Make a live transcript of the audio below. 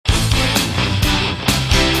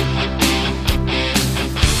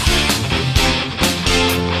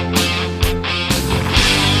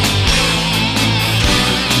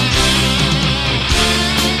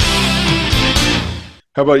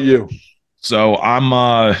How about you? So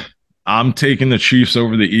I'm taking the Chiefs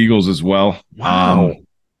over the Eagles as well. Wow.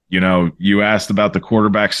 You asked about the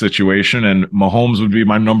quarterback situation, and Mahomes would be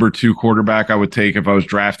my number two quarterback I would take if I was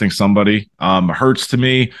drafting somebody. Hurts to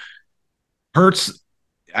me. Hurts,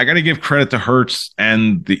 I got to give credit to Hurts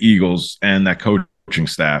and the Eagles and that coaching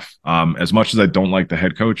staff. As much as I don't like the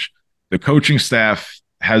head coach, the coaching staff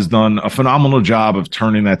has done a phenomenal job of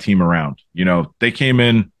turning that team around. They came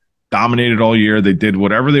in, dominated all year. They did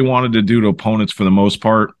whatever they wanted to do to opponents for the most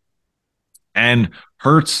part. And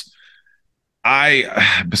Hurts,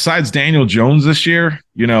 besides Daniel Jones this year,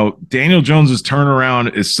 Daniel Jones's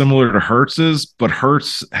turnaround is similar to Hurts's, but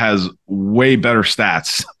Hurts has way better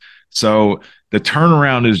stats. So the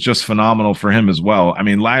turnaround is just phenomenal for him as well. I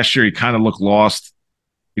mean, last year he kind of looked lost.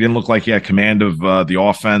 He didn't look like he had command of the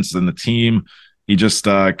offense and the team. He just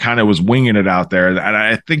kind of was winging it out there. And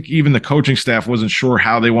I think even the coaching staff wasn't sure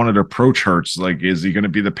how they wanted to approach Hurts. Like, is he going to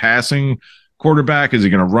be the passing quarterback? Is he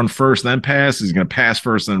going to run first, then pass? Is he going to pass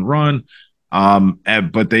first, then run?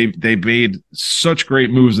 But they made such great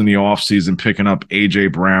moves in the offseason, picking up A.J.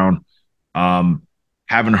 Brown,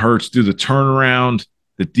 having Hurts do the turnaround.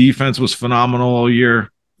 The defense was phenomenal all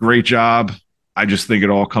year. Great job. I just think it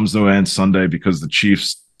all comes to an end Sunday because the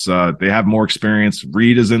Chiefs, they have more experience.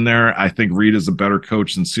 Reed is in there. I think Reed is a better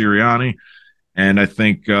coach than Sirianni. And I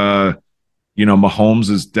think, Mahomes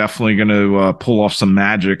is definitely going to pull off some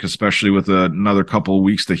magic, especially with another couple of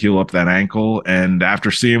weeks to heal up that ankle. And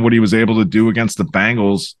after seeing what he was able to do against the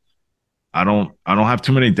Bengals, I don't have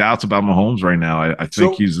too many doubts about Mahomes right now. I think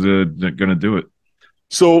So, he's going to do it.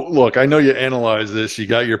 so look, I know you analyze this, you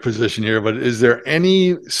got your position here, but is there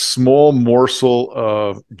any small morsel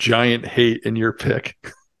of giant hate in your pick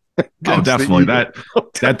Oh, against the definitely.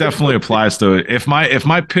 Eagles? That definitely applies to it. If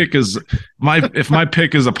my pick is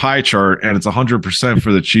a pie chart and it's 100%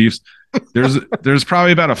 for the Chiefs, there's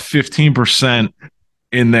probably about a 15%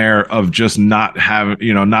 in there of just not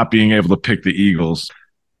being able to pick the Eagles.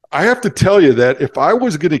 I have to tell you that if I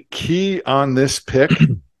was going to key on this pick,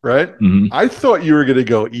 right, Mhm. I thought you were going to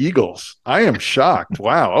go Eagles. I am shocked.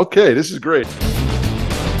 Wow. Okay, this is great.